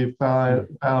baby, found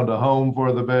a home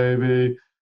for the baby,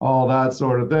 all that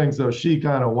sort of thing. So she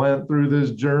kind of went through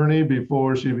this journey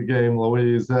before she became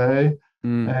Louise Hay.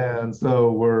 And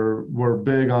so we're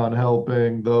big on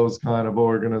helping those kind of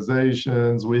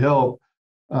organizations. We help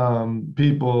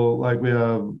people, like we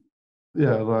have,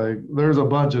 like there's a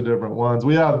bunch of different ones.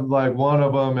 We have like one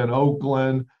of them in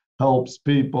Oakland helps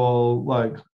people,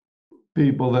 like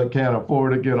people that can't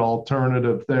afford to get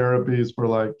alternative therapies for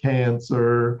like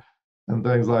cancer and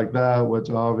things like that, which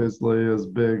obviously is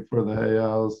big for the Hay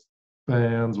House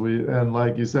fans. And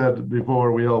like you said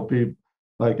before, we help people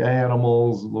like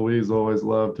animals. Louise always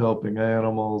loved helping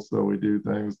animals, so we do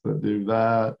things that do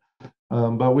that.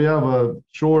 But we have a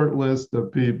short list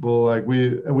of people, like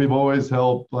we've always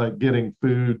helped like getting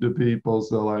food to people.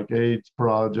 So like AIDS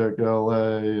Project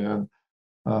LA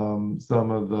and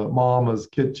some of the Mama's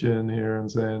Kitchen here in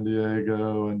San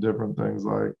Diego and different things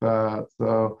like that.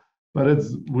 So, but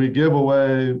we give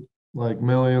away like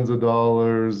millions of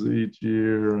dollars each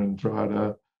year and try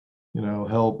to,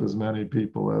 help as many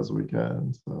people as we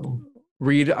can. So,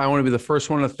 Reid, I want to be the first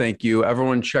one to thank you.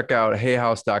 Everyone check out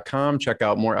heyhouse.com, check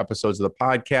out more episodes of the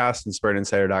podcast,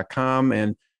 InspiredInsider.com,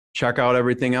 and check out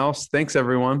everything else. Thanks,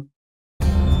 everyone.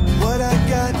 What I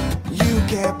got, you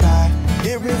can't buy.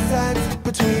 It resides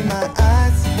between my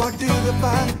eyes. Walked through the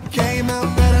fire, came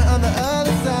out better on the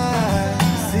other side.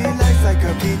 See, life's like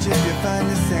a beach if you find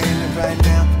the sand. And right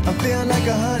now, I feel like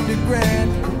 $100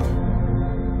 grand.